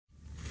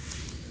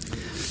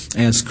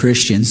as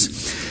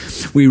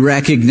Christians. We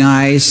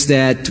recognize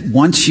that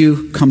once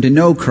you come to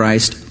know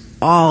Christ,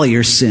 all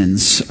your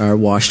sins are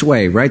washed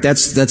away, right?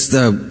 That's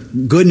the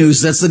good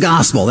news. That's the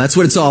gospel. That's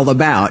what it's all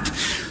about.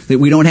 That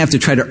we don't have to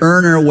try to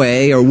earn our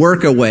way or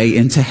work our way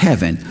into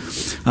heaven.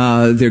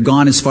 They're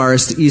gone as far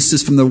as the east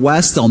is from the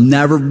west. They'll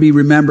never be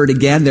remembered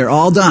again. They're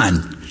all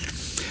done.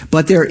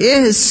 But there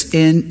is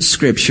in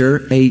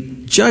Scripture a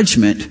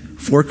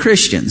judgment for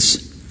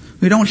Christians.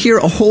 We don't hear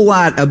a whole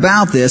lot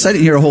about this. I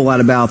didn't hear a whole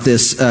lot about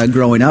this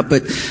growing up,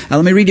 but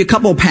let me read you a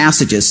couple of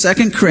passages.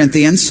 2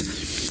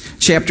 Corinthians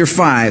chapter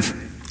 5,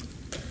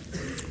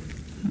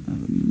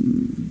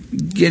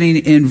 beginning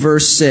in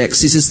verse 6.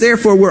 He says,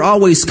 "Therefore we're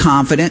always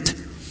confident,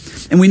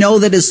 and we know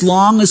that as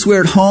long as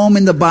we're at home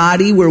in the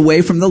body, we're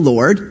away from the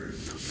Lord.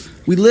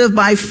 We live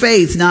by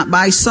faith, not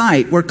by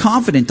sight. We're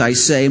confident, I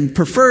say, and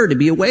prefer to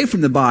be away from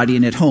the body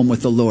and at home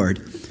with the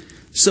Lord.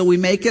 So we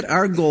make it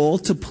our goal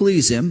to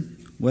please Him,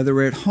 whether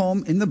we're at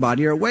home in the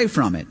body or away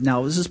from it."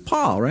 Now, this is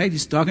Paul, right?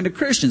 He's talking to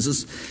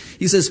Christians.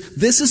 He says,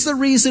 this is the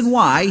reason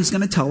why, he's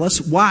going to tell us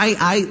why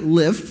I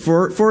live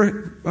for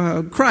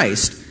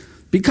Christ.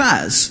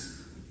 Because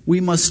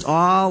we must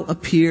all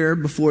appear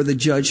before the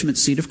judgment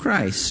seat of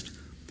Christ,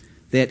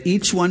 that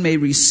each one may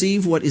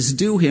receive what is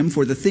due him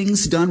for the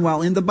things done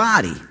while in the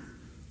body,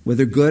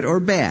 whether good or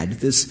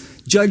bad. This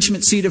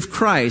judgment seat of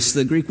Christ,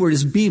 the Greek word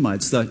is Bema.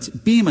 It's the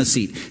Bema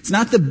seat. It's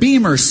not the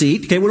Beamer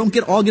seat. Okay, we don't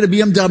all get a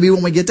BMW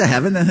when we get to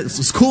heaven. That's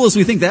as cool as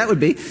we think that would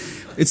be.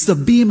 It's the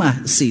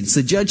Bema seat. It's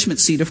the judgment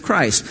seat of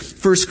Christ.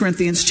 1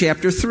 Corinthians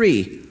chapter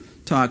 3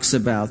 talks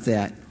about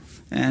that.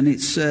 And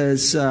it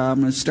says,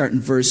 I'm going to start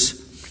in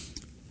verse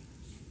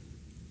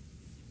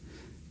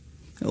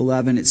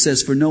 11. It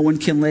says, "For no one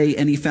can lay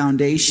any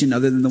foundation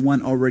other than the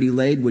one already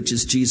laid, which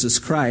is Jesus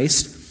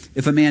Christ.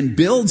 If a man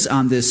builds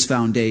on this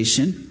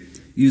foundation,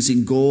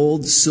 using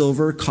gold,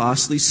 silver,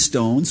 costly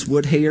stones,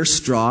 wood, hay, or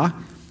straw,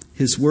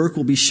 his work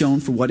will be shown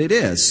for what it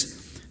is,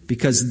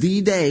 because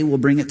the day will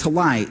bring it to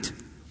light.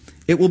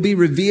 It will be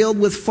revealed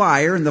with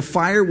fire, and the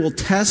fire will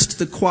test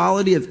the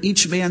quality of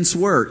each man's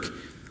work.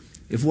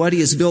 If what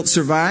he has built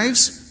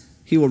survives,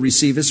 he will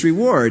receive his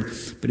reward.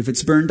 But if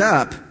it's burned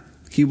up,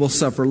 he will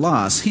suffer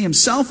loss. He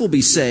himself will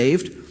be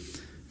saved,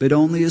 but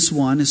only as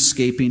one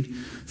escaping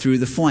through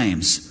the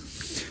flames."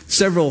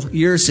 Several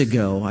years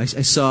ago, I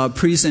saw a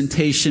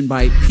presentation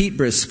by Pete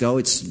Briscoe.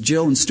 It's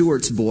Jill and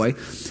Stuart's boy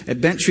at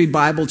Bentry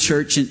Bible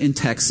Church in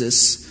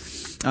Texas,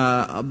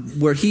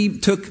 where he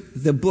took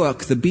the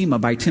book, The Bema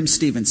by Tim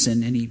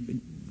Stevenson, and he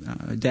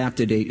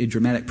adapted a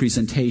dramatic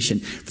presentation.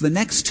 For the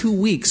next 2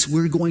 weeks,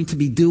 we're going to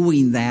be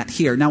doing that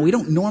here. Now, we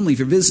don't normally, if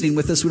you're visiting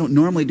with us, we don't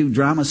normally do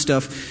drama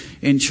stuff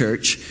in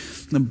church,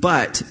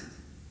 but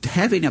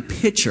having a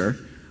picture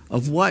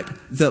of what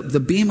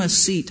the Bema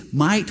seat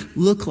might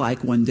look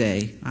like one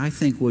day, I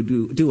think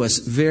would do us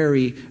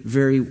very,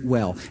 very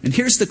well. And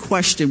here's the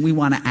question we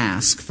want to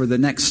ask for the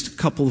next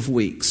couple of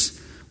weeks.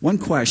 One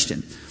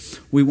question.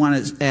 We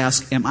want to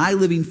ask, am I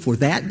living for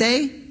that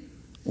day,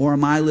 or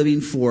am I living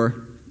for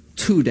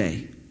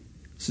today?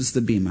 This is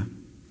the Bema.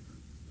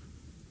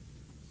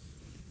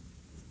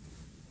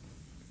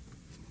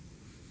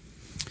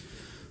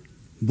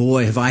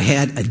 Boy, have I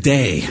had a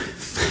day.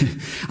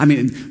 I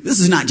mean, this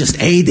is not just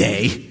a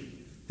day.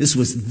 This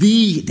was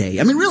the day.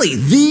 I mean, really,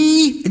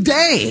 the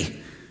day.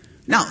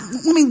 Now,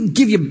 let me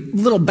give you a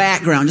little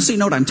background just so you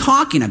know what I'm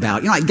talking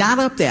about. You know, I got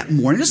up that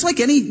morning, just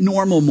like any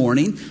normal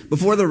morning,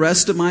 before the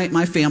rest of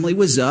my family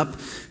was up.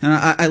 And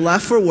I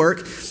left for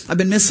work. I've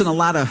been missing a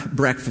lot of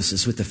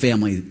breakfasts with the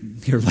family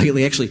here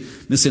lately. Actually,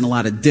 missing a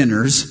lot of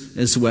dinners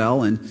as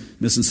well, and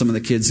missing some of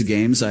the kids'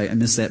 games. I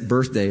missed that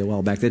birthday a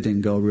while back. That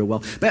didn't go real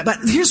well. But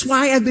here's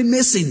why I've been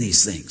missing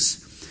these things.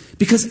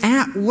 Because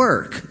at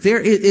work, there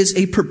is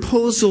a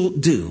proposal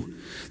due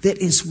that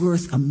is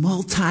worth a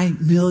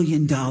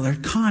multi-million-dollar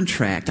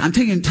contract. I'm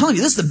telling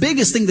you, this is the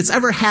biggest thing that's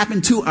ever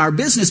happened to our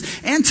business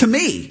and to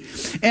me.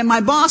 And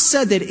my boss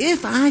said that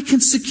if I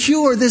can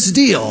secure this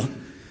deal,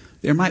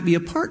 there might be a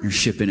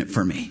partnership in it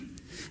for me.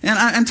 And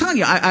I'm telling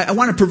you, I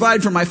want to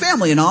provide for my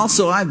family and all,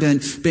 so I've been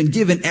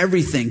given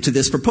everything to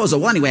this proposal.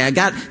 Well, anyway, I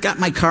got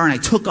my car and I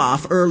took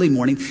off early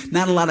morning.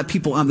 Not a lot of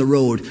people on the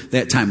road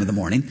that time of the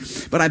morning.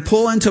 But I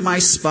pull into my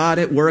spot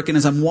at work, and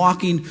as I'm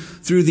walking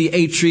through the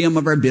atrium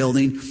of our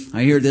building,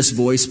 I hear this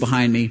voice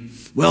behind me.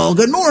 "Well,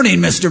 good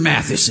morning, Mr.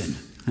 Mathewson."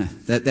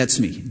 That's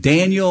me,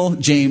 Daniel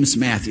James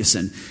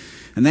Mathewson.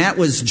 And that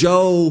was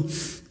Joe,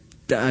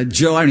 I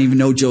don't even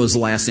know Joe's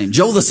last name.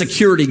 Joe the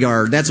security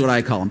guard, that's what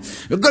I call him.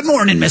 "Good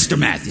morning, Mr.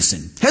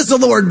 Mathewson. Has the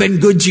Lord been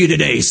good to you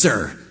today,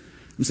 sir?"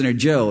 I'm saying,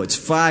 "Joe, it's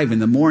 5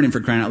 a.m,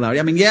 for crying out loud."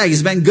 I mean, yeah,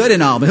 he's been good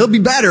and all, but he'll be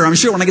better, I'm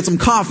sure, when I get some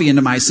coffee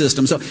into my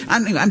system. So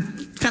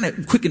I'm kind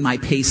of quickening my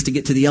pace to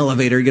get to the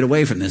elevator and get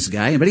away from this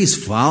guy. But he's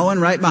following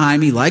right behind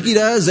me like he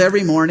does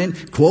every morning,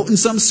 quoting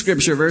some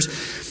scripture verse.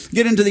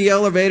 Get into the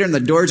elevator and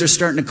the doors are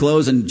starting to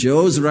close and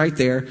Joe's right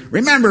there.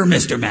 "Remember,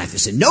 Mr.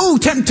 Mathewson, no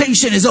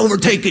temptation has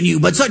overtaken you,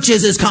 but such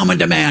as is common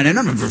to man." And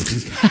I'm,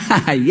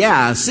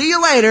 yeah, see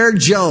you later,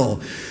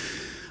 Joe.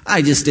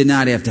 I just did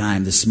not have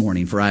time this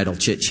morning for idle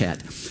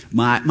chit-chat.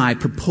 My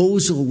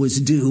proposal was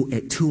due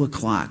at 2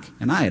 o'clock,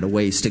 and I had a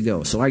ways to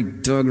go. So I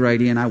dug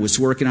right in. I was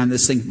working on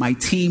this thing. My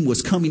team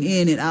was coming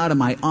in and out of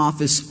my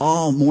office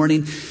all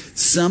morning.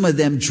 Some of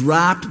them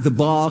dropped the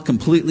ball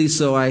completely,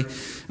 so I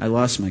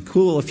lost my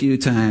cool a few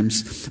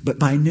times. But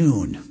by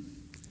noon,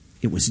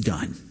 it was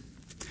done.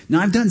 Now,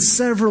 I've done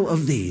several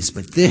of these,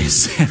 but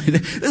this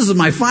is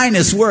my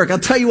finest work. I'll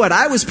tell you what,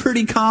 I was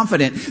pretty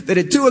confident that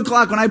at 2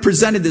 o'clock when I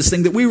presented this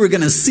thing that we were going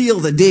to seal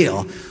the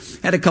deal.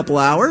 Had a couple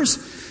hours,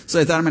 so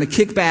I thought I'm going to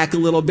kick back a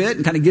little bit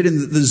and kind of get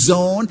in the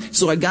zone.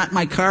 So I got in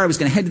my car. I was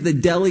going to head to the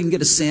deli and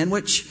get a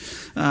sandwich.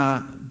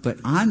 But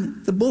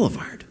on the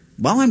boulevard,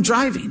 while I'm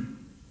driving,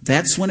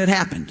 that's when it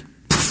happened.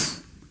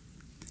 Poof.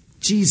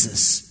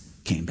 Jesus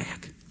came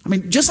back. I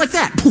mean, just like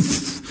that.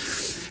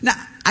 Poof. Now,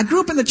 I grew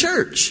up in the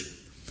church.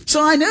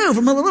 So I knew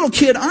from a little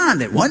kid on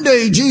that one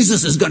day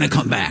Jesus is going to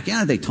come back.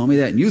 Yeah, they told me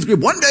that in youth group.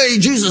 One day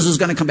Jesus is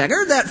going to come back. I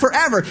heard that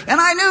forever.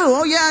 And I knew,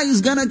 oh yeah, he's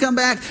going to come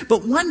back.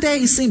 But one day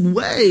he seemed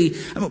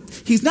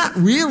he's not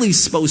really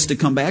supposed to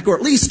come back, or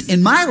at least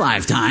in my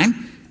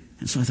lifetime.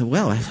 And so I thought,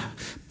 well,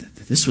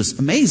 this was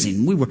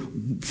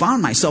amazing.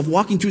 Found myself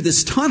walking through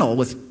this tunnel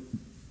with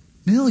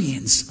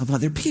millions of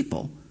other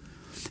people.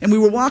 And we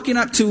were walking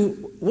up to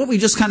what we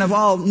just kind of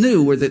all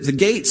knew were the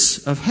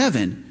gates of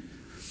heaven.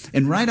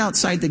 And right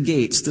outside the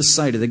gates, this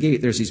side of the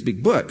gate, there's these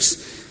big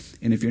books.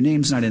 And if your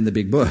name's not in the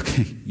big book,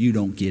 you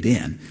don't get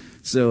in.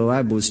 So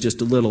I was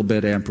just a little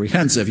bit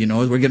apprehensive, we're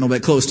getting a little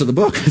bit close to the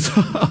book.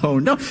 Oh,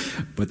 no.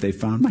 But they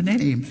found my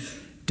name.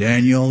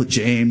 Daniel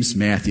James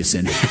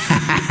Mathewson.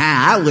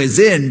 I was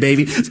in,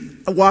 baby.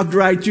 I walked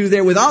right through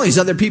there with all these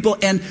other people.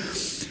 And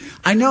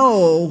I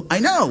know,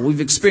 we've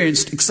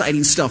experienced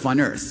exciting stuff on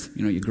earth.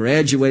 You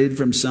graduated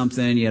from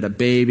something, you had a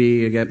baby,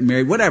 you got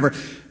married, whatever.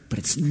 But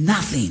it's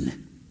nothing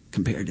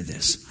compared to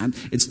this.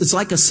 It's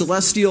like a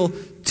celestial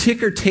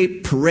ticker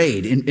tape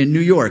parade in New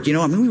York.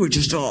 We were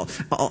just all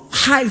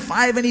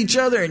high-fiving each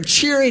other and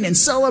cheering and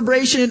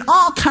celebration, and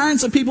all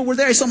kinds of people were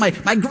there. I saw my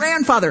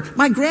grandfather.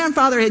 My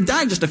grandfather had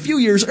died just a few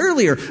years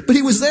earlier, but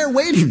he was there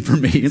waiting for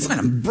me. And so I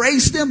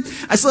embraced him.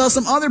 I saw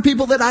some other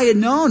people that I had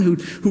known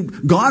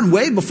who'd gone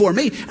way before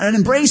me, and I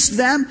embraced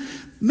them.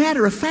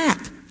 Matter of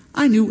fact,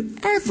 I knew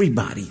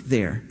everybody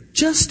there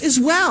just as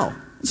well.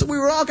 So we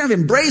were all kind of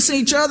embracing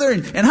each other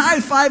and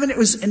high-fiving. It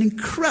was an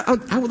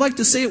incredible, I would like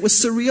to say it was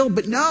surreal,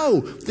 but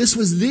no, this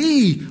was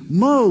the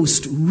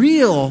most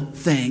real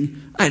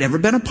thing I'd ever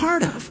been a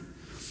part of.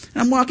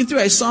 And I'm walking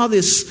through, I saw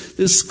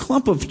this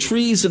clump of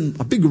trees and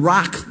a big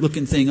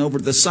rock-looking thing over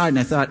to the side, and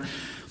I thought,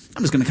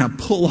 I'm just going to kind of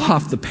pull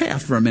off the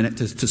path for a minute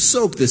to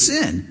soak this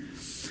in.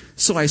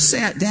 So I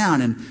sat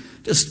down and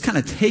just kind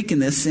of taking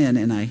this in,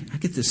 and I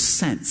get this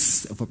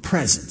sense of a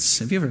presence.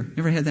 Have you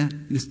ever had that?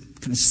 You just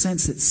kind of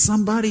sense that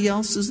somebody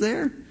else is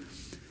there?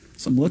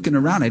 So I'm looking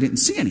around. I didn't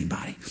see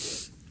anybody.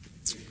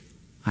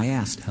 I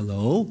asked,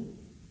 hello?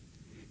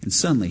 And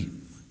suddenly,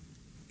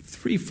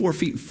 3-4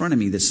 feet in front of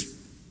me, this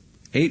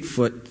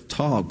 8-foot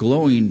tall,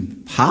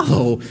 glowing,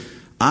 hollow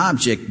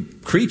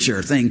object,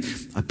 creature thing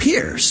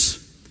appears.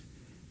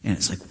 And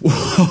it's like,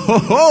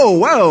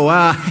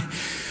 whoa,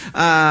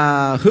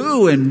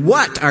 who and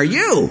what are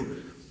you?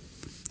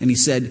 And he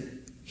said,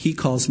 he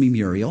calls me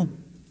Muriel.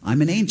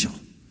 I'm an angel.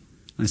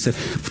 And I said,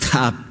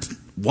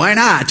 why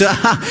not?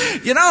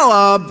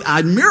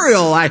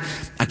 Muriel, I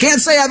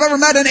can't say I've ever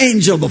met an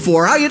angel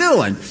before. How you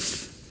doing?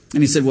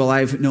 And he said, well,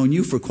 I've known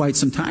you for quite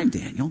some time,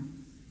 Daniel.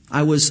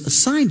 I was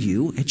assigned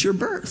you at your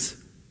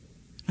birth.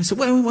 I said,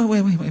 wait.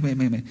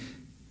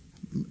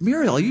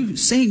 Muriel, are you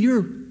saying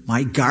you're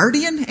my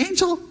guardian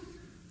angel?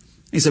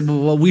 He said,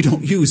 well, we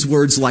don't use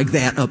words like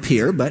that up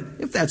here, but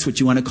if that's what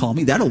you want to call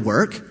me, that'll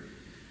work.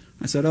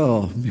 I said,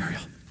 oh,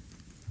 Muriel,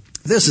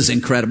 this is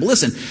incredible.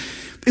 Listen,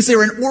 is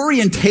there an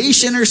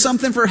orientation or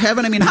something for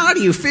heaven? I mean, how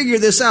do you figure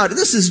this out?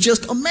 This is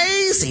just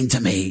amazing to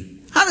me.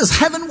 How does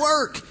heaven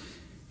work?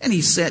 And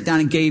he sat down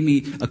and gave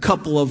me a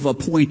couple of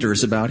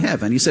pointers about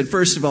heaven. He said,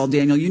 first of all,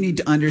 Daniel, you need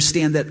to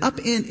understand that up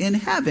in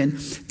heaven,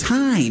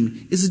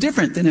 time is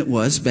different than it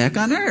was back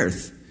on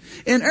earth.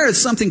 In earth,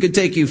 something could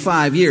take you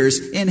 5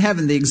 years. In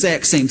heaven, the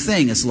exact same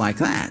thing is like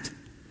that.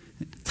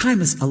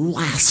 Time is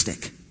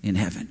elastic in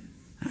heaven.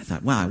 I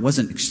thought, wow, I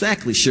wasn't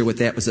exactly sure what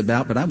that was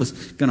about, but I was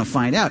going to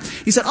find out.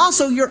 He said,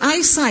 also, your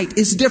eyesight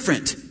is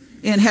different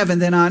in heaven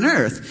than on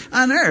earth.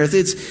 On earth,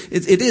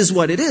 it is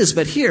what it is,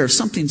 but here,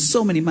 something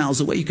so many miles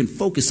away, you can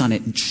focus on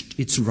it, and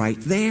it's right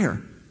there.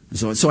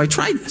 So I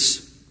tried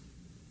this.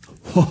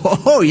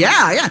 Oh,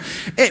 yeah.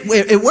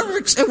 It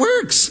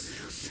works.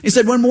 He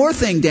said, one more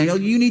thing, Daniel,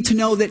 you need to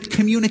know that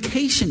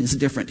communication is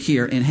different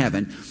here in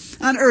heaven.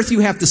 On earth, you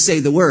have to say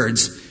the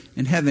words.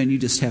 In heaven, you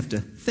just have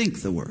to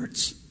think the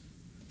words.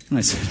 And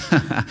I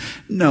said,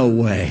 no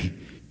way.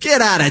 Get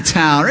out of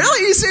town.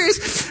 Really? Are you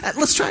serious?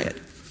 Let's try it.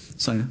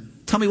 So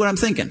tell me what I'm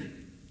thinking.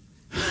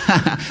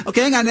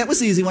 Okay, hang on. That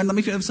was the easy one. Let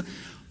me finish.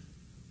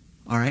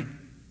 All right.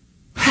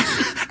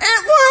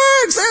 It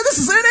works. This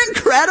is an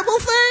incredible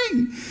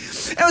thing.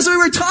 as we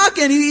were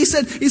talking, he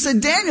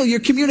said, Daniel, your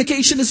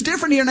communication is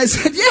different here. And I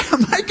said, yeah,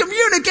 my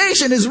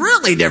communication is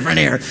really different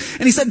here.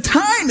 And he said,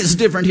 time is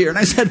different here. And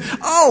I said,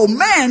 oh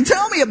man,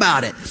 tell me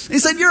about it. And he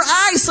said, your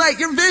eyesight,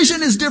 your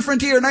vision is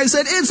different here. And I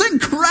said, it's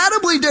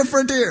incredibly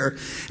different here.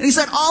 And he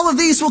said, all of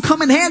these will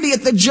come in handy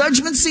at the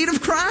judgment seat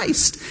of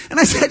Christ. And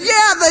I said,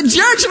 yeah, the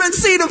judgment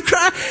seat of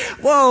Christ.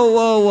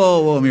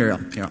 Whoa, Muriel.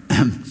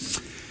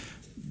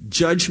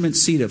 Judgment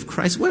seat of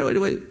Christ.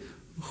 Wait.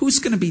 Who's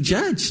going to be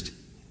judged?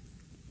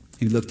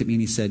 He looked at me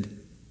and he said,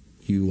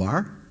 you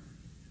are?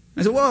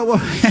 I said,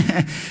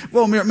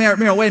 whoa,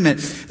 Muriel, wait a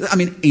minute. I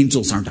mean,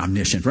 angels aren't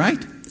omniscient, right?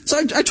 So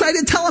I tried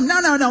to tell him,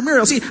 no,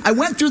 Muriel. See, I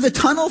went through the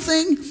tunnel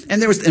thing,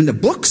 and the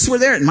books were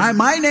there, and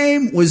my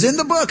name was in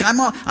the book.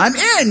 I'm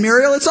in,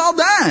 Muriel. It's all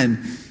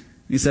done.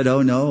 He said,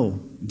 oh no,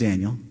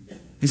 Daniel.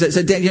 He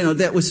said, Daniel,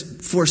 that was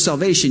for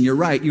salvation. You're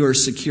right. You are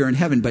secure in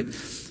heaven. But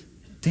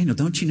Daniel,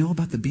 don't you know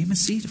about the Bema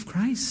Seat of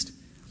Christ?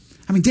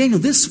 I mean, Daniel,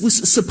 this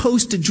was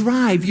supposed to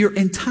drive your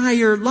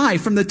entire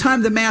life from the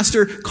time the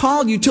Master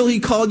called you till he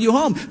called you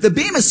home. The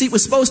Bema Seat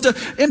was supposed to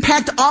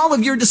impact all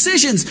of your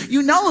decisions.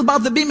 You know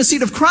about the Bema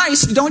Seat of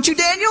Christ, don't you,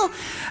 Daniel?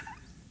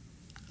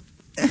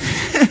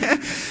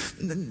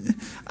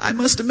 I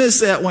must have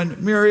missed that one,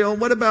 Muriel.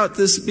 What about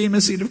this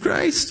Bema Seat of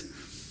Christ?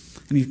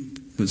 And he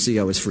could see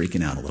I was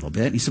freaking out a little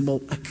bit. And he said,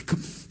 well,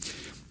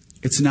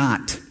 it's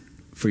not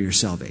for your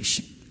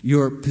salvation.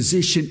 Your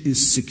position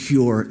is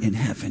secure in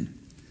heaven.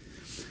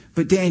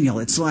 But Daniel,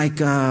 it's like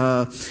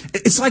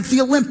the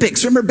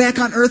Olympics. Remember back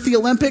on Earth, the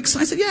Olympics?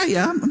 And I said,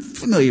 yeah, I'm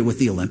familiar with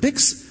the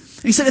Olympics.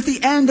 And he said, at the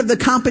end of the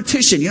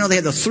competition, they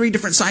had the 3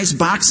 different sized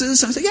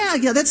boxes. And I said,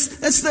 yeah,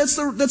 that's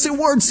the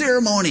award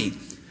ceremony.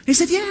 And he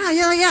said,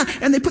 yeah.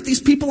 And they put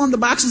these people on the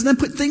boxes and then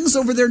put things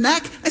over their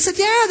neck. I said,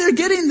 yeah, they're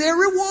getting their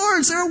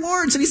rewards.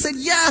 And he said,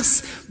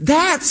 yes,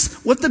 that's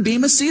what the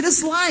Bema Seat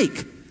is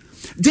like.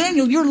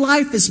 Daniel, your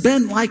life has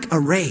been like a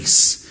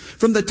race.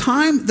 From the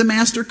time the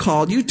Master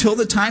called you till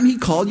the time he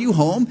called you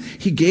home,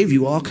 he gave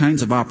you all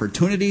kinds of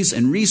opportunities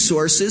and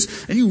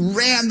resources, and you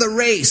ran the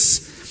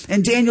race.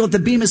 And Daniel, at the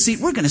Bema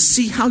Seat, we're going to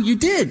see how you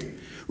did.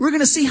 We're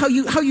going to see how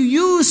you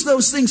use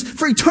those things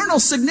for eternal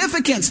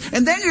significance,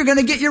 and then you're going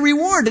to get your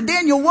reward. And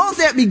Daniel, won't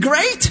that be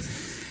great?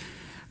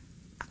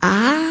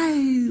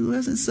 I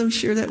wasn't so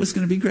sure that was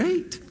going to be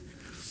great.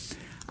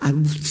 I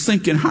was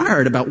thinking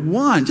hard about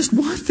just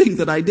one thing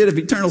that I did of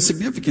eternal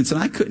significance,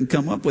 and I couldn't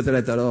come up with it.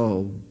 I thought,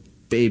 oh,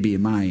 baby,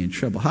 am I in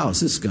trouble? How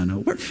is this going to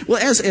work?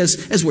 Well,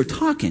 as we're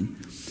talking,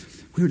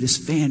 we heard this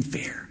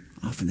fanfare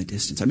off in the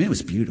distance. I mean, it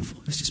was beautiful.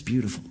 It was just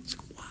beautiful. It's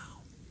like, wow.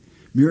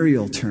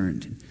 Muriel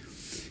turned,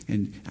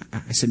 and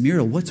I said,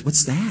 Muriel,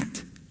 what's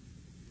that?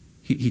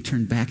 He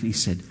turned back and he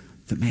said,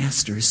 the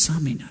Master is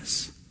summoning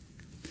us.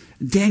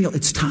 Daniel,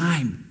 it's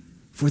time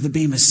for the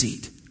Bema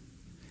Seat.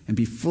 And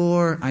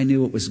before I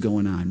knew what was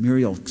going on,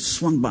 Muriel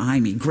swung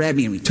behind me, grabbed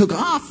me, and we took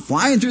off,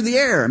 flying through the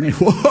air. I mean,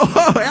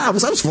 whoa, yeah, I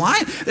was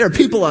flying. There were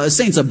people,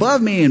 saints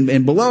above me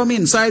and below me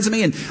and sides of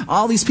me, and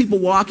all these people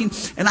walking.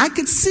 And I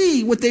could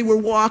see what they were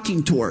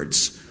walking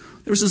towards.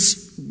 There was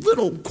this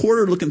little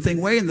quarter-looking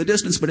thing way in the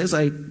distance, but as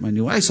my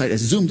new eyesight, I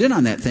zoomed in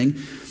on that thing,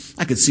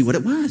 I could see what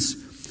it was.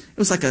 It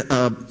was like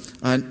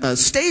a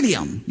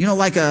stadium,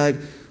 like a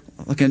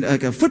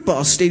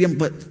football stadium,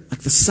 but like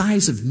the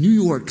size of New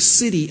York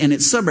City and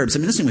its suburbs. I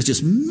mean, this thing was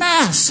just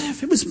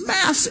massive. It was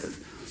massive.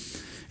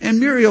 And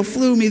Muriel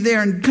flew me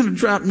there and kind of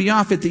dropped me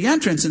off at the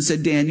entrance and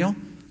said, Daniel,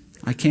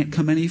 I can't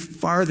come any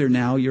farther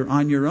now. You're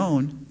on your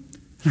own.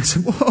 And I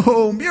said,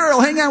 whoa, Muriel,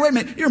 hang on, wait a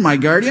minute. You're my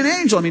guardian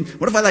angel. I mean,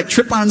 what if I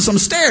trip on some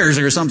stairs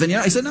or something?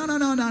 I said, no,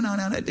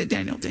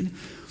 Daniel.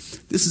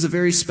 This is a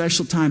very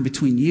special time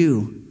between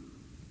you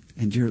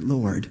and your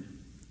Lord.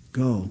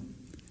 Go,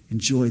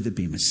 enjoy the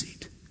Bema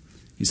Seat.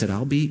 He said,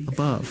 I'll be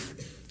above.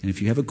 And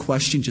if you have a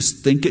question,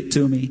 just think it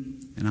to me,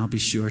 and I'll be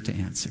sure to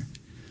answer.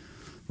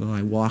 Well,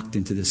 I walked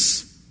into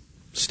this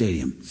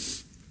stadium.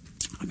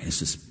 I mean,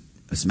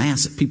 it's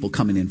massive. People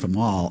coming in from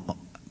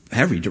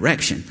every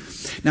direction.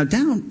 Now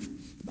down,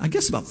 I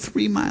guess about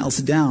 3 miles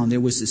down, there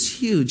was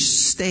this huge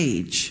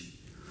stage.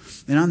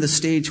 And on the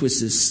stage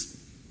was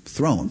this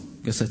throne.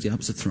 I guess that's the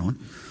opposite throne.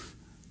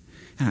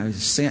 And I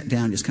sat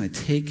down just kind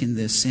of taking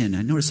this in.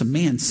 I noticed a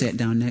man sat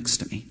down next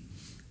to me.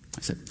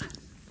 I said,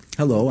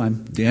 hello,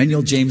 I'm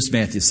Daniel James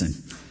Mathewson.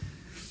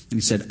 And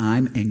he said,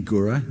 I'm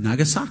Angura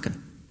Nagasaka.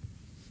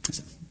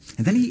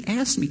 And then he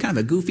asked me kind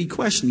of a goofy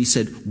question. He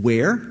said,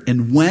 where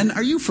and when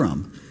are you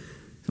from?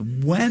 So,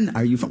 when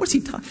are you from? What's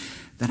he talking?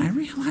 Then I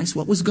realized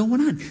what was going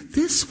on.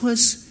 This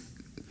was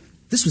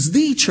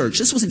the church.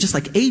 This wasn't just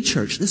like a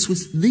church. This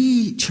was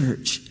the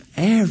church.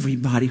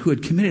 Everybody who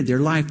had committed their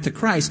life to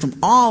Christ from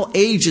all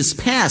ages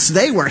past,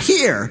 they were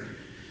here.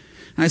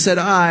 And I said,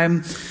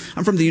 I'm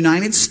from the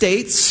United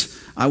States.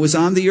 I was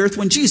on the earth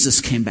when Jesus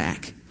came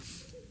back.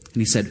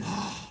 And he said,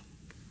 oh,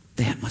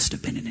 that must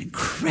have been an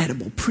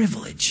incredible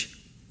privilege.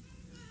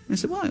 And I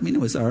said, well, I mean,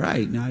 it was all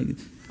right.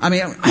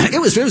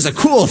 It was a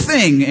cool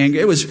thing. And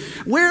it was,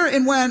 where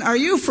and when are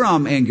you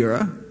from,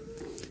 Angura?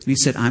 And he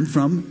said, I'm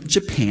from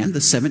Japan, the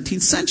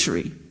 17th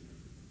century.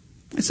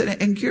 I said,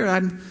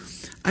 Angura,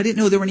 I didn't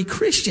know there were any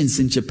Christians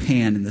in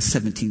Japan in the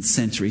 17th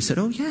century. He said,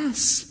 oh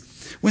yes.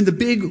 When the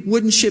big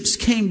wooden ships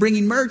came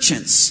bringing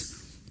merchants,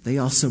 they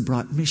also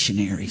brought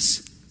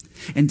missionaries.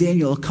 And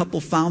Daniel, a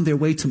couple found their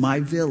way to my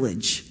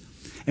village.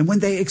 And when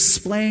they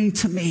explained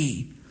to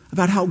me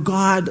about how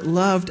God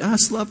loved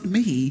us, loved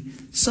me,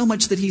 so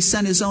much that he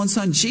sent his own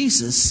son,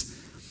 Jesus,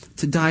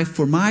 to die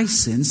for my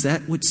sins,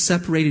 that which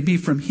separated me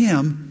from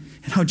him,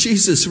 and how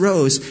Jesus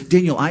rose,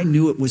 Daniel, I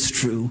knew it was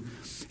true.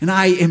 And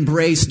I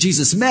embraced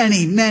Jesus.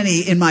 Many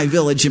in my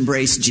village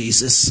embraced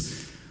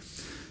Jesus.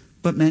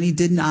 But many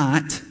did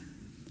not.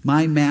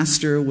 My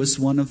master was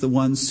one of the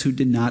ones who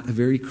did not, a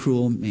very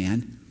cruel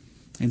man.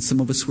 And some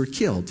of us were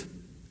killed.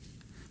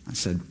 I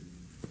said,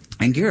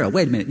 Angira,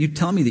 wait a minute. You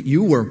tell me that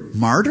you were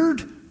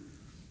martyred?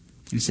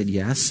 He said,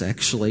 yes,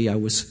 actually, I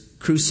was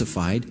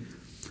crucified.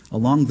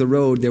 Along the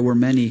road, there were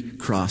many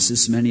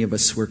crosses. Many of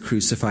us were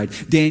crucified.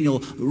 Daniel,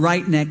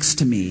 right next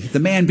to me, the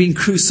man being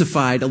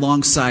crucified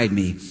alongside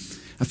me,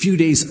 a few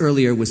days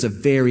earlier was a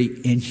very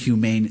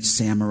inhumane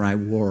samurai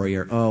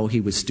warrior. Oh,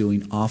 he was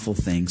doing awful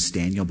things,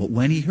 Daniel. But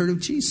when he heard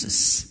of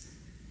Jesus,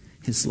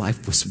 his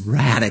life was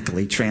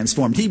radically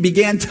transformed. He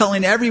began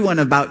telling everyone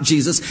about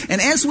Jesus.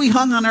 And as we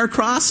hung on our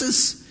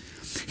crosses,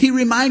 he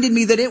reminded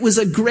me that it was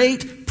a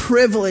great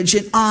privilege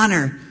and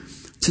honor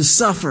to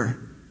suffer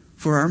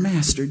for our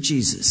Master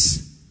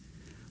Jesus.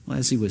 Well,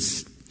 as he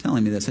was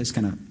telling me this, I just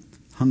kind of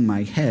hung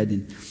my head.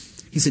 And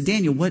he said,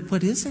 Daniel,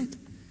 what is it?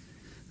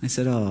 I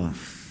said, oh,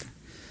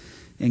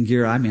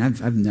 Angira, I mean,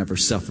 I've never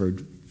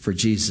suffered for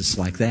Jesus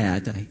like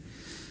that.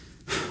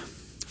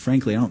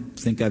 Frankly, I don't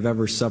think I've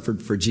ever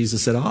suffered for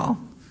Jesus at all.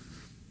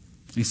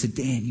 He said,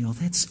 Daniel,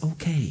 that's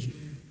okay.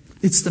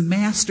 It's the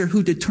Master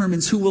who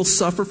determines who will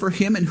suffer for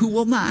him and who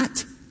will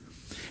not.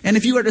 And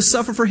if you are to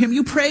suffer for him,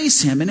 you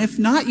praise him. And if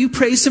not, you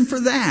praise him for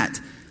that.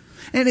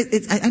 And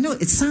I know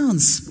it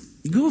sounds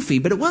goofy,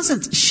 but it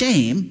wasn't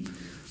shame.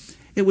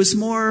 It was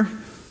more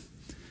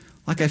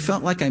like I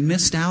felt like I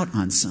missed out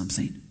on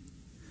something.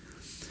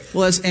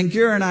 Well, as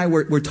Angira and I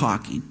were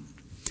talking,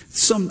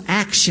 some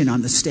action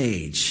on the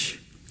stage.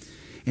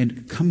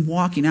 And come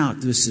walking out,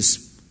 there was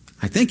this,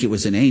 I think it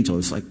was an angel. It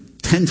was like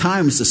 10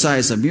 times the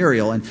size of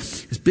Muriel. And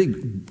this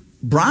big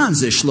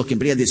bronzish looking,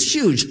 but he had these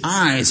huge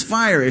eyes,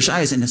 fire-ish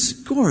eyes, and this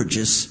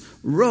gorgeous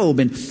robe.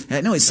 And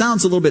I know it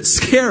sounds a little bit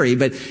scary,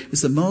 but it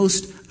was the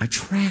most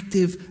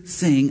attractive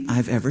thing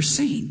I've ever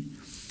seen.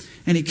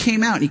 And he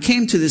came out, and he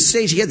came to this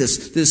stage. He had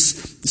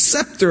this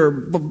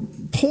scepter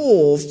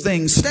pole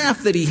thing,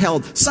 staff that he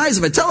held, size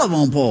of a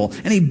telephone pole.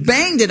 And he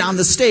banged it on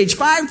the stage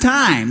 5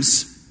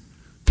 times.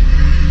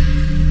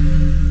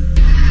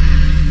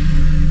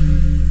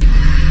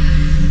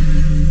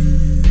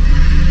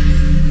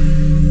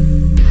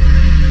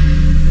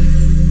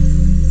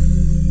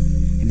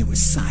 And there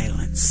was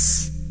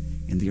silence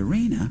in the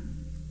arena.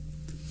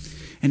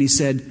 And he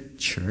said,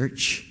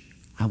 Church,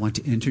 I want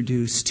to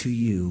introduce to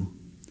you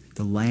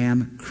the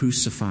Lamb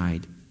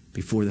crucified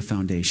before the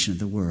foundation of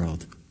the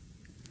world.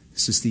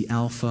 This is the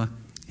Alpha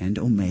and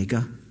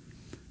Omega,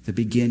 the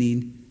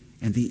beginning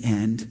and the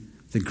end,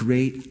 the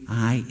great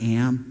I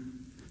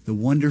Am, the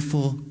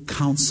wonderful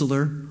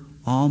Counselor,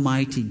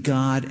 Almighty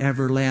God,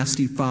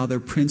 everlasting Father,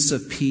 Prince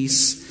of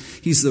Peace.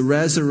 He's the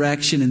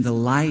resurrection and the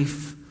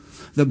life,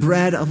 the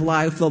bread of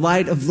life, the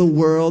light of the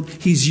world.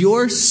 He's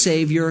your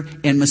Savior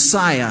and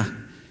Messiah,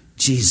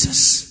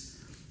 Jesus.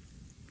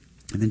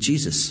 And then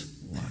Jesus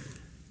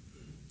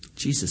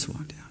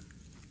walked out.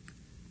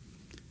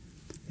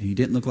 And he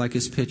didn't look like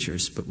his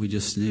pictures, but we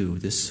just knew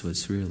this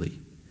was really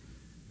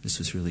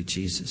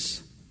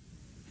Jesus.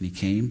 And he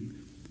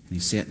came and he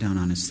sat down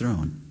on his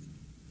throne.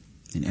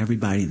 And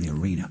everybody in the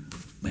arena,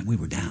 man, we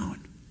were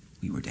down.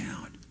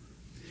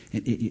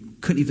 And you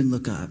couldn't even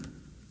look up.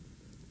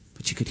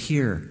 But you could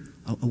hear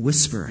a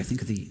whisper, I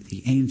think of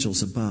the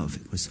angels above.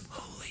 It was,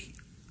 Holy,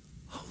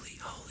 holy,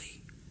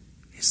 holy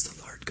is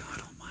the Lord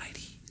God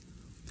Almighty.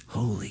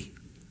 Holy,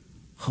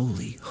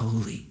 holy,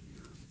 holy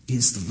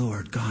is the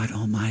Lord God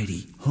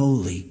Almighty.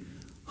 Holy,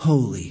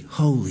 holy,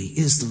 holy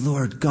is the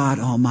Lord God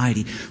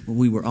Almighty. Well,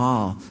 we were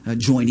all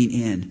joining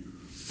in.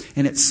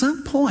 And at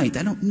some point,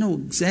 I don't know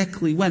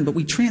exactly when, but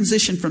we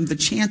transitioned from the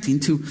chanting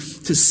to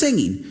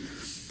singing.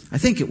 I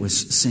think it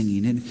was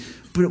singing.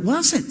 But it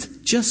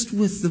wasn't just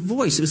with the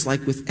voice. It was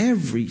like with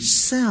every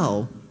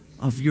cell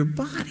of your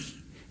body.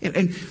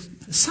 And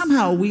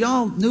somehow we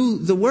all knew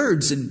the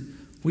words and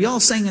we all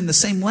sang in the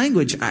same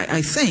language,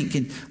 I think.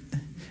 And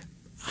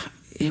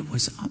it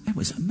was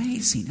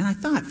amazing. And I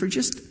thought for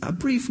just a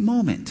brief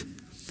moment,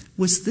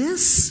 was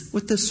this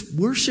what this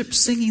worship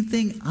singing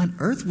thing on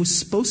earth was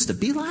supposed to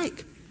be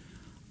like?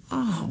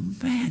 Oh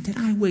man, did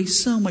I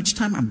waste so much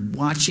time? I'm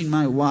watching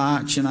my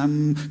watch and I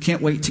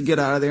can't wait to get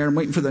out of there. I'm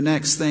waiting for the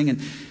next thing. And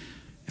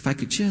if I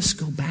could just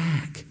go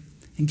back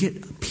and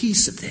get a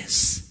piece of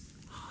this,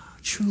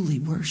 truly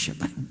worship.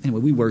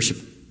 Anyway, we worship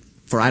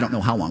for I don't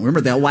know how long.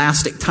 Remember the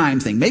elastic time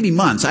thing? Maybe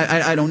months.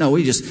 I don't know.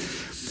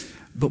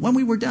 But when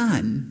we were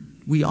done,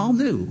 we all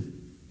knew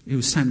it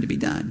was time to be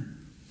done.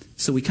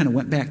 So we kind of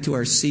went back to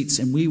our seats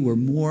and we were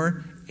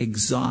more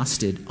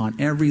exhausted on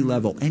every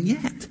level. And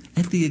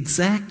at the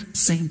exact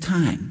same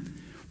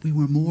time, we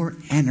were more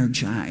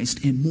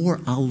energized and more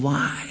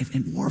alive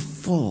and more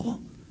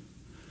full.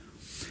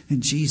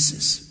 And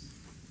Jesus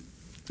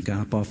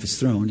got up off his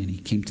throne and he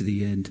came to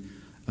the end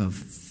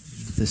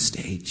of the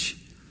stage.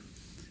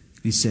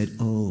 He said,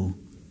 "Oh,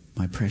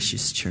 my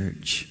precious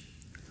church,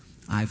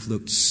 I've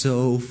looked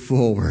so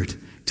forward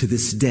to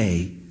this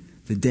day,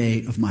 the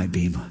day of my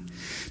Bema."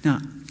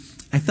 Now,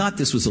 I thought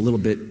this was a little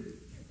bit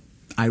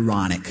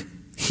ironic.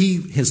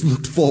 He has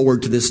looked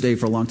forward to this day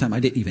for a long time. I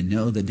didn't even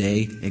know the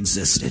day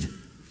existed.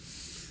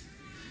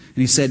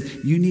 And he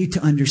said, "You need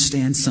to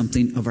understand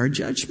something of our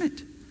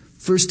judgment.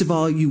 First of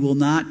all, you will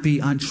not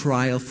be on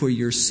trial for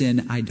your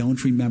sin. I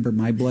don't remember.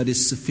 My blood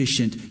is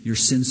sufficient. Your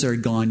sins are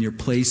gone. Your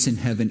place in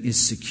heaven is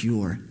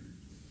secure.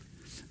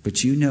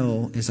 But you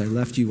know, as I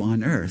left you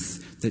on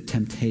earth, that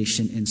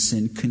temptation and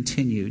sin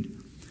continued.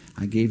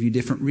 I gave you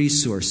different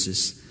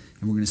resources,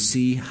 and we're going to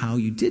see how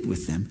you did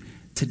with them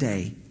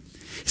today."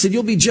 He said,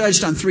 you'll be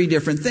judged on 3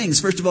 different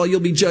things. First of all,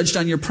 you'll be judged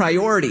on your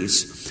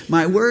priorities.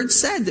 My word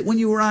said that when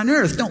you were on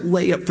earth, don't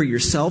lay up for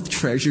yourself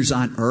treasures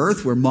on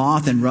earth where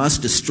moth and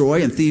rust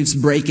destroy and thieves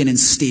break in and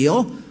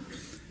steal,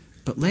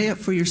 but lay up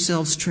for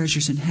yourselves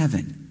treasures in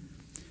heaven.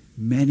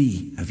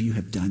 Many of you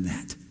have done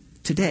that.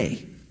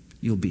 Today,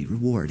 you'll be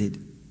rewarded.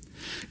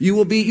 You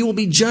will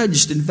be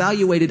judged and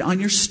evaluated on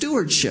your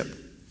stewardship.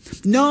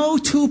 No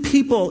 2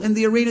 people in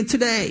the arena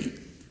today,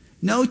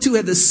 no 2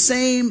 have the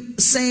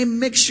same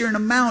mixture and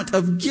amount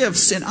of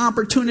gifts and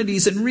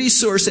opportunities and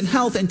resource and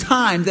health and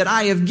time that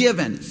I have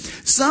given.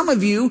 Some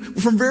of you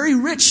were from very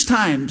rich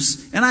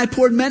times, and I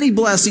poured many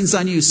blessings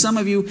on you. Some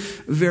of you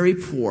very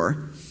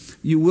poor.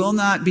 You will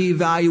not be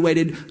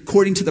evaluated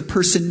according to the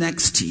person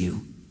next to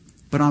you,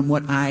 but on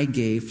what I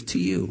gave to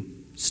you.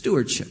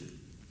 Stewardship.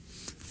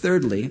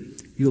 Thirdly,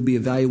 you'll be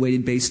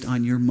evaluated based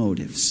on your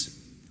motives.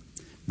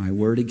 My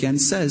word again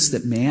says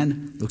that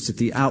man looks at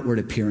the outward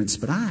appearance,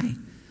 but I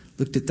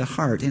looked at the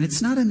heart. And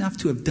it's not enough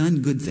to have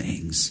done good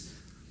things,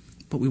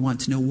 but we want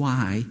to know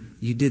why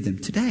you did them.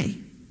 Today,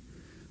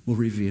 we'll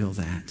reveal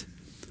that.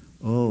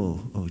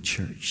 Oh,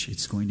 church,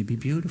 it's going to be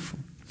beautiful.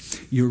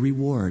 Your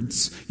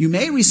rewards. You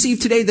may receive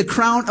today the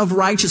crown of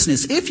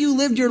righteousness. If you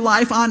lived your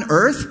life on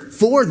earth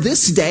for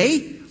this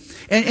day,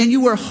 and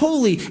you were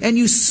holy, and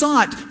you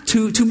sought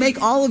to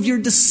make all of your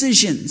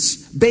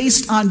decisions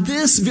based on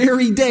this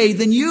very day,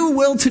 then you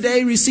will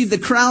today receive the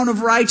crown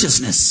of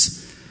righteousness.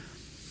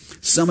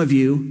 Some of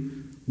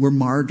you were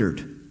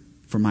martyred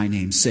for my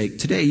name's sake.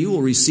 Today you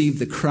will receive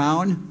the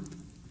crown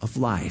of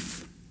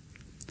life.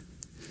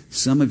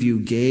 Some of you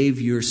gave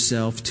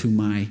yourself to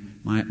my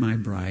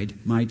bride,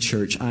 my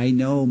church. I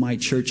know my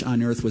church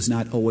on earth was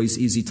not always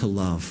easy to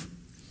love,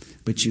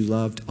 but you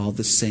loved all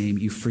the same.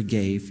 You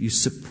forgave, you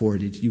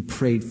supported, you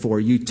prayed for,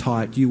 you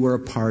taught, you were a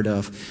part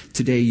of.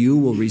 Today you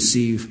will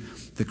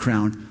receive the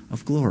crown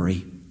of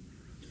glory.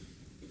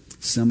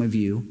 Some of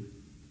you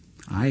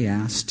I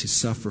asked to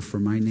suffer for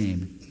my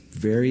name,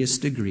 various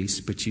degrees,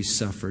 but you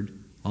suffered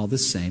all the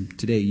same.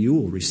 Today you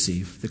will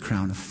receive the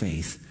crown of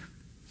faith.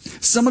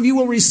 Some of you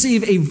will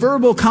receive a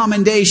verbal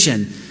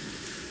commendation.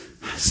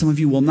 Some of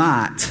you will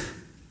not.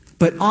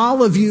 But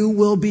all of you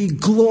will be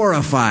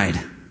glorified.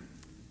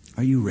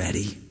 Are you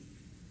ready?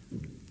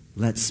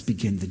 Let's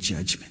begin the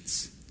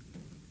judgments.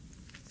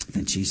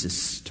 Then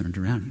Jesus turned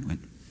around. He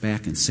went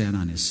back and sat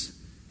on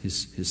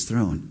his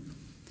throne.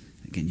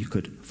 Again, you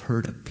could have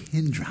heard a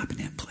pin drop in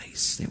that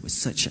place. There was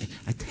such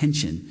a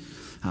tension.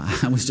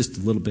 I was just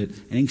a little bit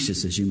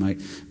anxious, as you might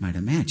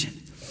imagine.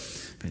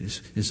 But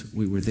as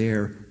we were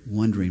there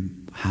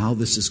wondering how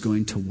this is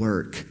going to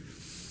work,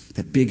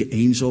 that big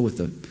angel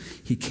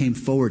he came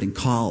forward and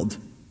called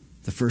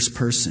the first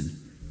person.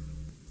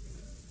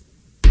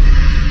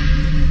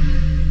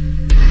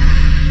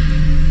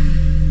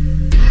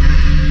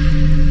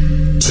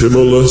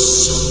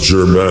 Timulus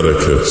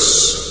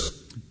Germanicus.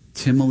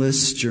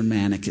 Timulus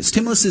Germanicus.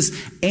 Timulus's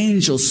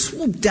angel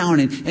swooped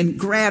down and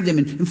grabbed him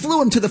and flew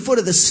him to the foot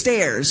of the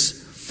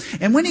stairs.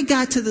 And when he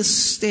got to the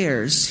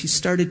stairs, he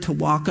started to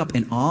walk up,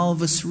 and all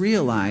of us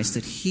realized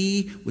that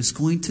he was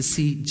going to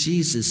see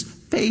Jesus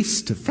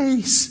face to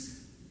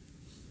face.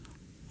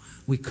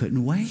 We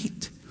couldn't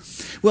wait.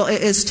 Well,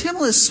 as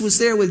Timulus was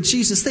there with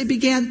Jesus, they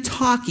began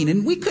talking,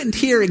 and we couldn't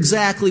hear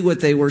exactly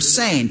what they were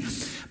saying.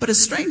 But a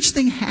strange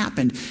thing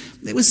happened.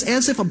 It was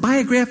as if a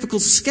biographical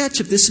sketch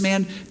of this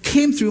man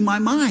came through my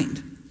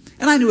mind.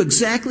 And I knew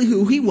exactly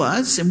who he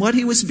was and what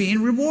he was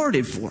being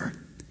rewarded for.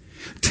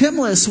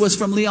 Timulus was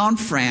from Lyon,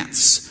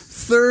 France,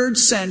 3rd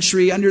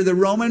century, under the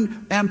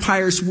Roman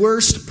Empire's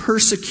worst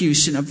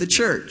persecution of the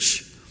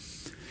church.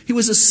 He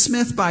was a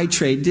smith by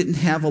trade, didn't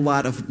have a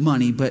lot of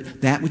money,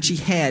 but that which he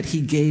had,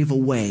 he gave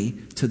away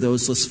to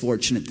those less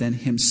fortunate than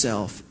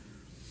himself.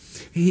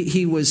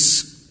 He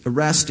was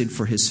arrested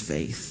for his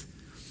faith.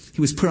 He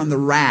was put on the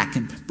rack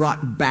and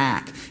brought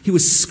back. He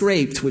was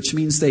scraped, which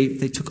means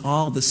they took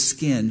all the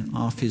skin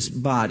off his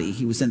body.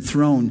 He was then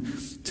thrown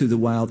to the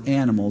wild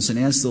animals. And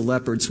as the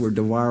leopards were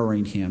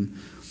devouring him,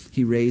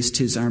 he raised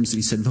his arms and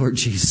he said, "Lord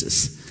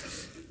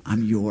Jesus,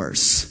 I'm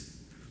yours."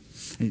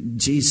 And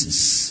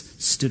Jesus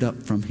stood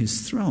up from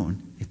his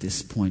throne at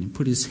this point and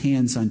put his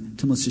hands on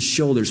Timothy's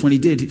shoulders. When he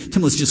did,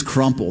 Timothy just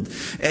crumpled.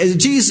 As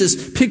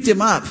Jesus picked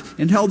him up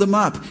and held him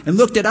up and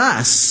looked at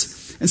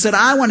us and said,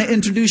 I want to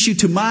introduce you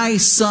to my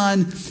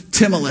son,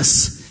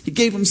 Timothy. He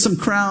gave him some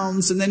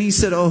crowns, and then he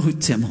said, oh,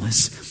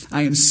 Timothy,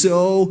 I am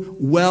so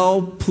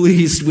well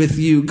pleased with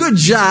you. Good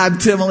job,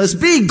 Timothy.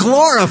 Be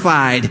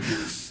glorified.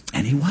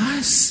 And he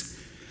was.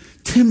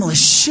 Timothy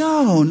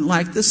shone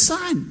like the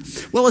sun.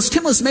 Well, as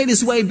Timothy made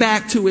his way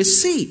back to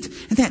his seat,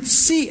 in that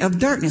sea of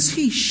darkness,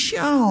 he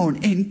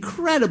shone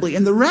incredibly.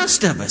 And the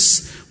rest of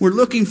us were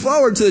looking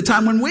forward to the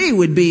time when we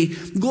would be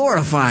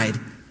glorified.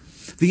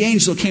 The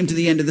angel came to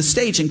the end of the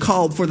stage and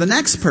called for the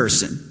next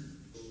person.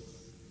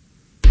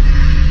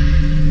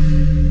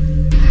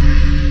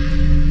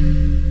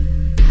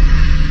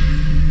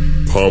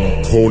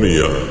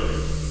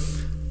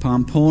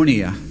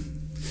 Pomponia.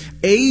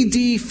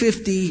 AD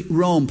 50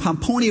 Rome.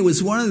 Pomponia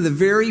was one of the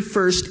very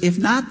first, if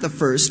not the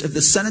first, of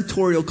the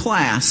senatorial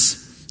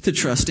class to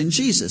trust in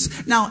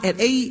Jesus. Now, at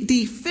AD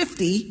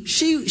 50,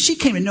 she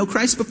came to know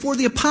Christ before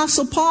the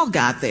Apostle Paul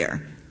got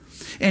there.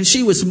 And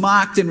she was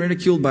mocked and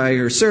ridiculed by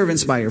her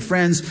servants, by her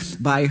friends,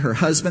 by her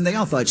husband. They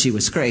all thought she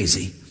was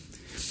crazy.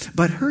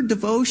 But her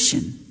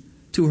devotion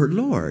to her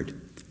Lord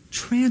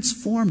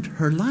transformed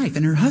her life.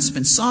 And her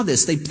husband saw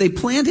this. They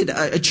planted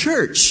a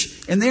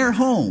church in their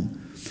home.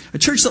 A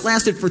church that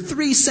lasted for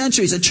 3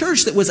 centuries. A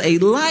church that was a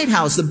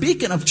lighthouse, the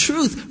beacon of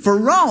truth for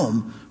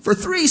Rome for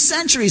 3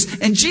 centuries.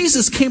 And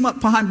Jesus came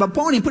up behind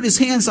Pomponia, put his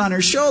hands on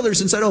her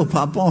shoulders and said, oh,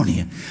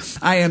 Pomponia,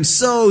 I am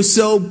so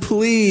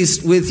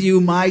pleased with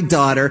you, my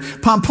daughter.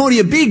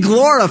 Pomponia, be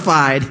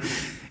glorified.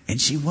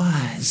 And she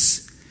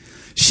was.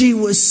 She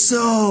was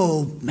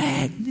so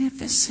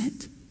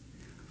magnificent.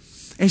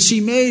 As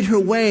she made her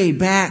way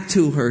back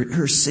to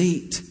her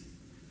seat,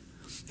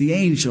 the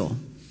angel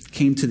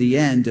came to the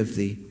end of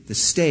the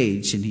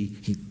stage and he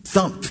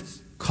thumped,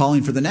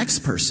 calling for the next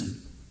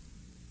person.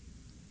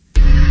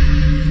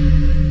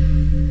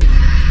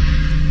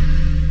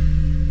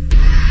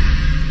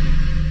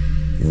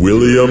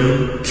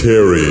 William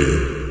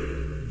Carey.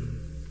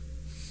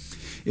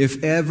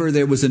 If ever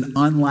there was an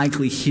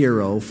unlikely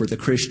hero for the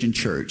Christian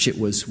church, it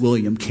was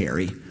William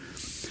Carey.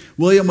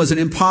 William was an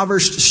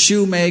impoverished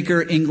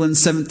shoemaker, England,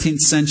 17th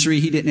century.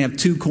 He didn't have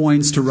 2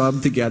 coins to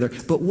rub together.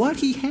 But what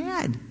he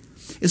had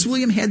is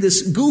William had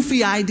this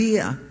goofy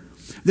idea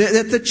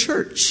that the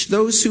church,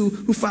 those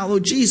who follow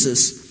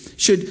Jesus,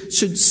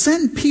 should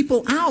send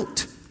people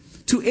out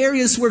to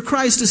areas where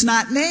Christ is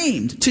not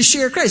named to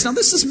share Christ. Now,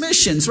 this is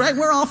missions, right?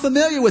 We're all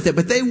familiar with it,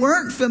 but they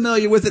weren't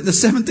familiar with it in the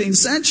 17th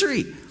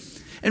century.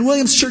 And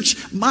William's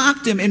church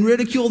mocked him and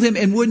ridiculed him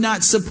and would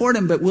not support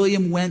him. But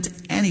William went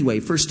anyway.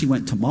 First he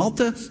went to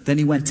Malta. Then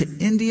he went to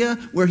India,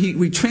 where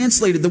he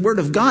translated the Word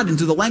of God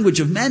into the language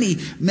of many,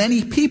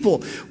 many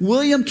people.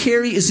 William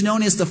Carey is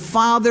known as the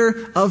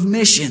father of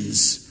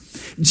missions.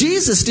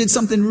 Jesus did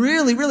something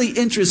really, really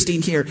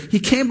interesting here. He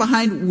came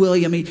behind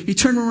William. He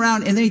turned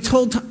around and then he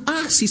told to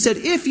us, he said,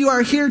 if you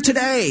are here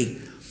today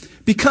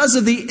because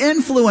of the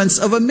influence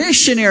of a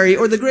missionary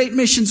or the great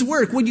missions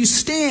work, would you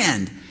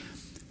stand?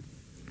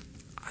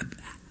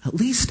 At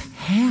least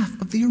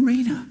half of the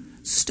arena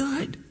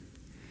stood.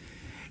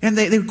 And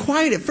they were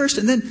quiet at first,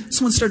 and then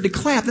someone started to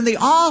clap, and they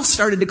all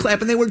started to clap,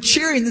 and they were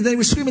cheering, and they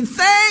were screaming,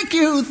 thank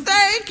you,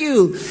 thank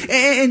you.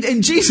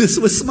 And Jesus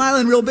was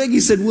smiling real big. He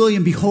said,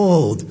 William,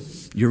 behold,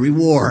 your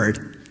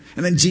reward.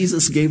 And then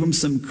Jesus gave him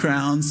some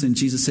crowns, and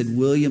Jesus said,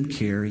 William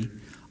Carey,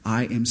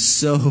 I am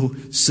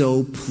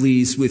so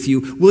pleased with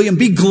you. William,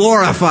 be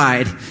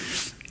glorified.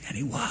 And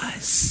he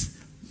was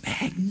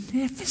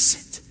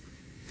magnificent.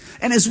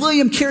 And as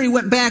William Carey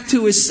went back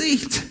to his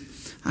seat,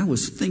 I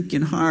was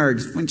thinking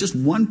hard. When just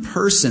one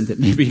person that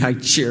maybe I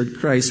shared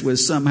Christ with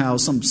somehow,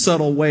 some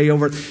subtle way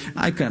over,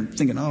 I kept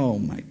thinking, oh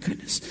my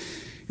goodness.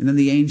 And then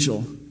the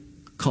angel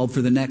called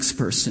for the next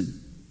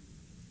person.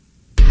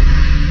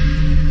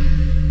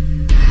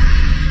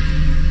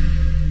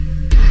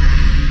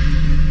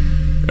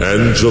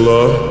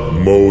 Angela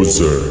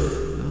Moser.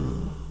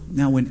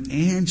 Now, when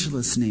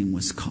Angela's name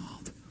was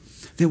called,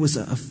 there was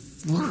a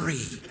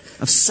flurry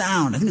of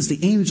sound. I think it's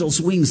the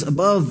angel's wings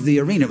above the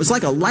arena. It was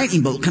like a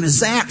lightning bolt kind of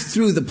zapped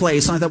through the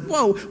place. And I thought,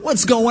 whoa,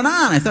 what's going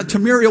on? I thought to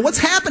Muriel, what's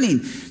happening?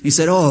 He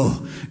said,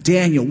 oh,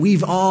 Daniel,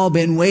 we've all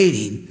been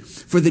waiting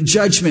for the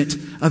judgment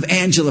of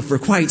Angela for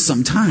quite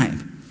some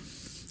time.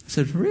 I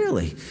said,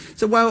 really? He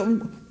said,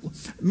 well,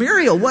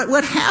 Muriel,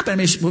 what happened?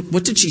 I mean,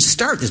 what did she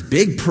start? This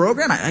big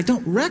program? I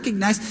don't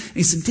recognize. And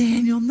he said,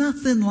 Daniel,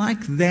 nothing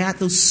like that.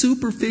 Those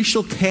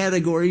superficial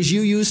categories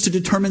you use to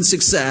determine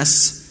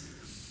success.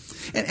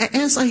 And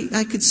as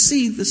I could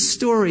see the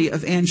story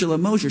of Angela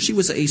Moser, she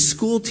was a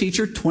school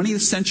teacher,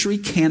 20th century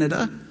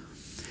Canada.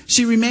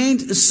 She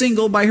remained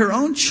single by her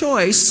own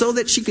choice so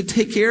that she could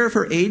take care of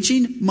her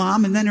aging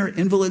mom and then her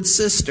invalid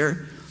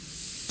sister.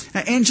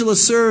 Angela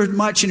served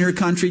much in her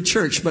country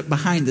church, but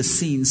behind the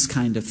scenes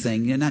kind of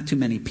thing. Not too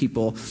many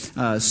people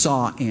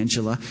saw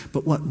Angela.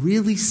 But what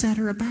really set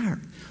her apart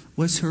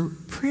was her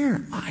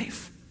prayer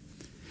life.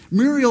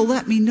 Muriel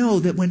let me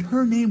know that when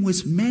her name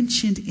was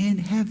mentioned in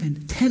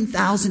heaven,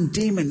 10,000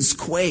 demons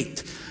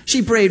quaked.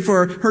 She prayed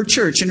for her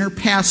church and her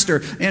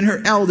pastor and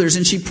her elders,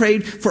 and she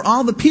prayed for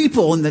all the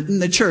people in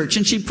the church,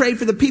 and she prayed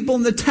for the people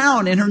in the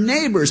town and her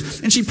neighbors,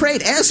 and she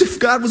prayed as if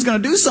God was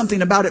going to do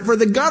something about it for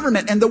the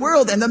government and the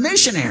world and the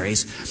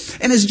missionaries.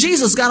 And as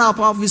Jesus got up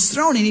off his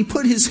throne and he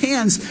put his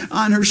hands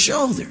on her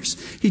shoulders,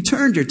 he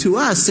turned her to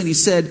us and he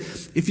said,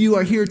 if you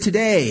are here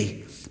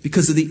today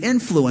because of the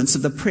influence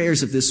of the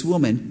prayers of this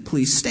woman,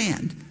 please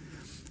stand.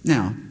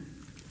 Now,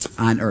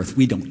 on earth,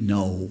 we don't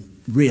know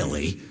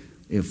really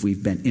if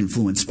we've been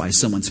influenced by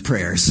someone's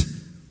prayers.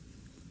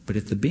 But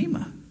at the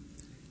Bema,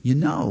 you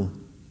know.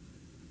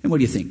 And what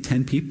do you think,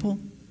 10 people?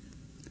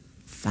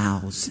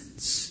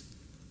 Thousands.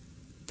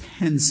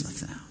 Tens of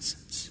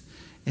thousands.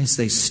 As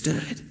they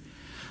stood,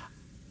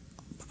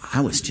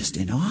 I was just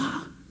in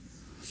awe.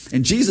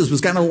 And Jesus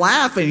was kind of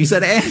laughing. He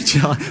said,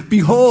 Angela,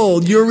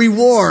 behold your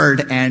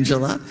reward,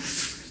 Angela.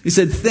 He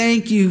said,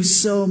 thank you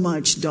so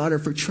much, daughter,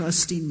 for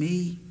trusting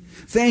me.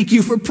 Thank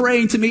you for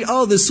praying to me.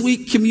 Oh, the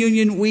sweet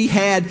communion we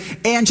had.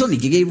 Angela,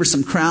 and he gave her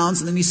some crowns,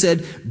 and then he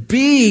said,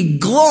 be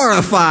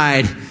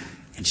glorified.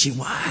 And she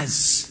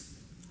was.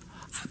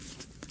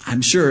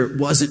 I'm sure it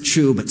wasn't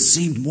true, but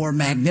seemed more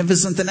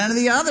magnificent than any of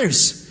the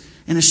others.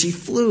 And as she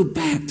flew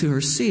back to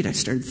her seat, I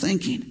started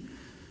thinking,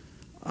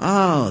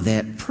 oh,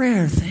 that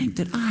prayer thing.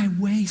 Did I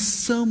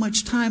waste so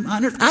much time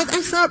on earth? I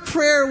thought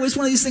prayer was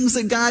one of these things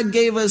that God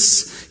gave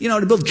us,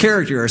 to build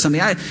character or something.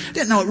 I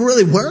didn't know it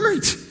really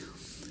worked.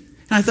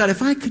 And I thought,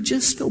 if I could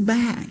just go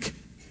back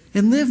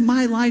and live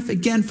my life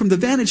again from the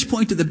vantage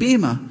point of the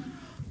Bema,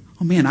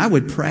 oh man, I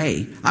would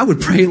pray. I would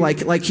pray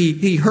like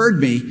he heard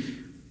me.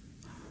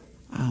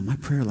 Oh, my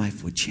prayer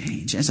life would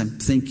change. As I'm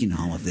thinking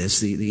all of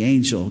this, the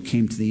angel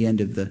came to the end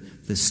of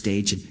the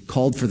stage and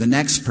called for the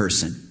next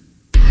person.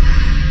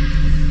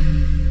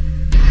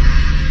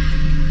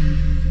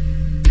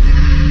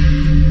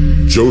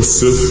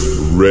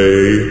 Joseph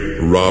Ray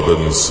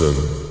Robinson.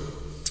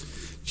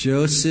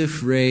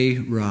 Joseph Ray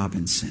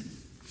Robinson.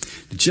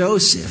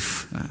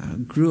 Joseph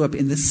grew up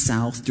in the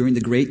South during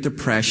the Great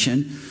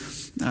Depression.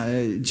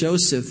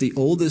 Joseph, the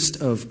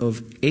oldest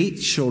of 8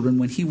 children,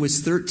 when he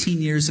was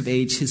 13 years of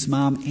age, his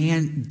mom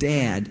and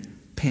dad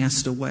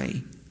passed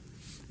away.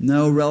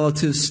 No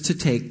relatives to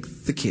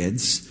take the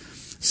kids.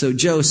 So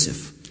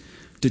Joseph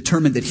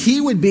determined that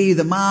he would be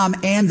the mom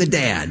and the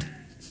dad.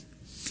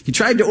 He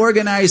tried to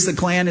organize the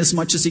clan as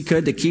much as he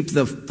could to keep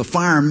the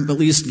farm at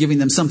least giving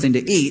them something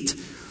to eat.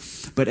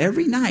 But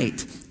every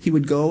night he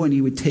would go and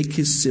he would take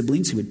his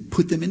siblings, he would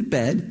put them in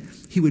bed,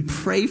 he would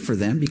pray for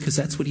them because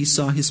that's what he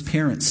saw his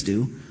parents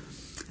do.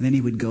 And then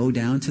he would go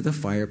down to the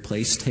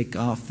fireplace, take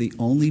off the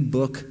only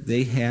book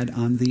they had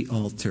on the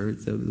altar,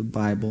 the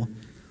Bible,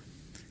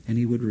 and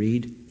he would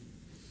read,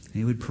 and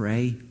he would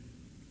pray, and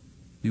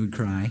he would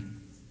cry.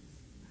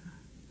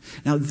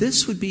 Now,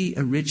 this would be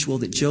a ritual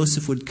that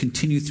Joseph would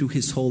continue through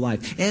his whole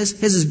life. As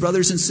his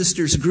brothers and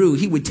sisters grew,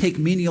 he would take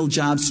menial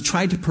jobs to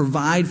try to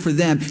provide for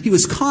them. He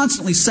was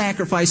constantly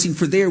sacrificing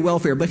for their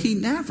welfare, but he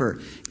never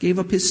gave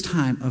up his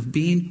time of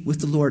being with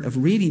the Lord, of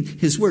reading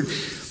his word.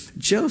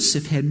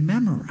 Joseph had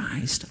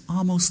memorized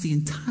almost the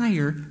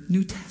entire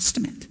New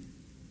Testament.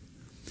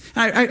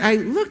 I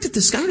looked at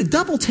this guy to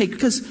double take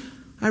because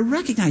I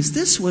recognized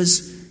this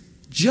was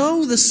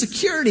Joe, the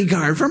security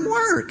guard from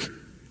work.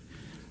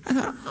 I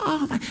thought,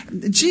 oh my,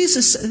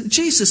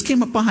 Jesus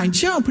came up behind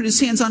Joe, put his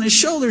hands on his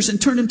shoulders and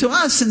turned him to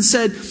us and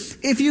said,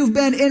 if you've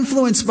been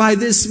influenced by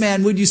this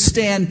man, would you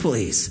stand,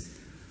 please?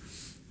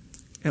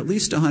 At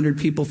least 100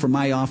 people from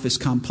my office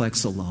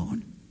complex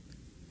alone.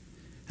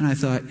 And I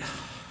thought,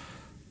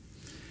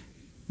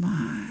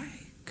 my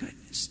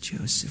goodness,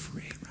 Joseph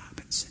Ray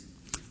Robinson.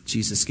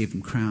 Jesus gave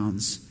him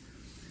crowns.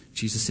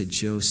 Jesus said,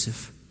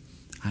 Joseph,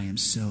 I am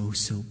so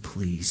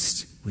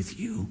pleased with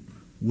you.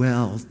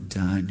 Well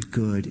done,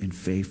 good and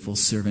faithful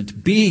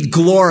servant. Be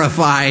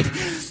glorified.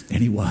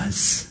 And he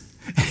was.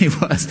 And he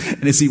was.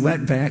 And as he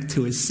went back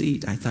to his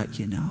seat, I thought,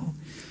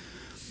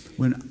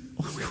 when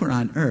we were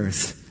on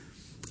earth,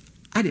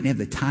 I didn't have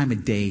the time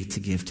of day to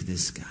give to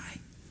this guy.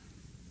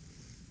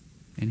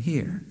 And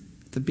here,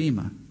 at the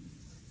Bema,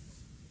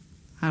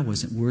 I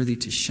wasn't worthy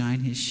to shine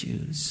his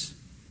shoes.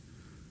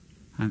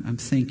 I'm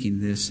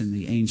thinking this, and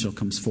the angel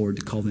comes forward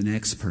to call the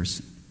next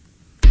person.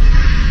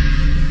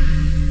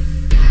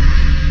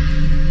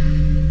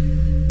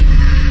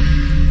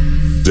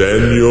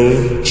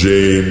 Daniel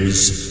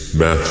James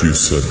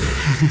Mathewson.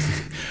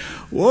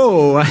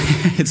 Whoa,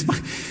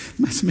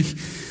 it's me.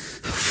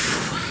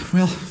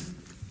 Well,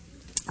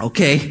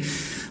 okay,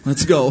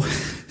 let's go.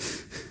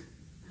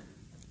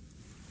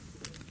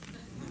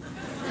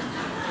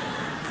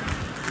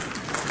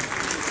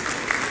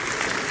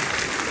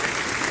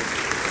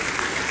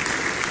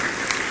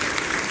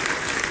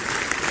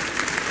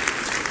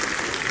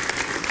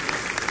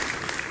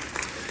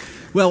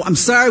 Well, I'm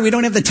sorry we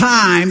don't have the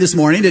time this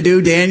morning to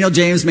do Daniel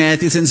James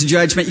Mathewson's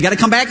judgment. You got to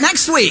come back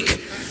next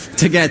week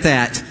to get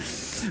that.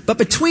 But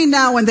between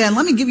now and then,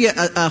 let me give you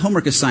a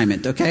homework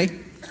assignment, okay?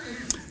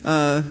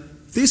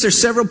 these are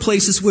several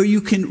places where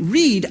you can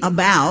read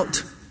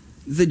about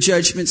the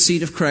judgment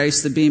seat of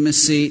Christ, the Bema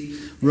Seat.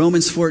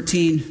 Romans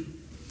 14,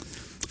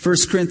 1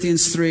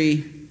 Corinthians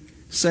 3,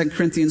 2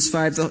 Corinthians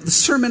 5, the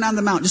Sermon on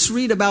the Mount. Just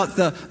read about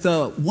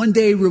the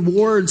one-day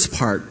rewards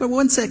part. But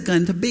when's that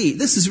going to be?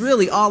 This is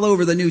really all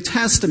over the New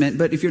Testament,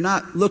 but if you're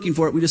not looking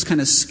for it, we just kind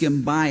of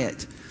skim by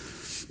it.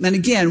 And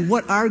again,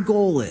 what our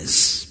goal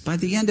is, by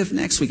the end of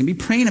next week, and be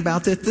praying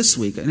about that this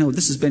week. I know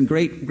this has been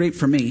great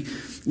for me.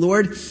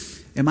 Lord,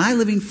 am I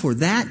living for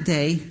that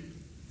day,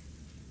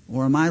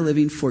 or am I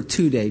living for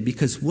today?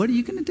 Because what are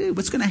you going to do?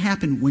 What's going to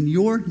happen when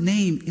your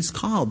name is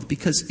called?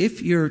 Because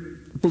if you're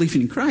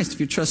believing in Christ, if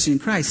you're trusting in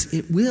Christ,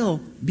 it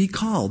will be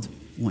called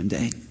one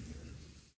day.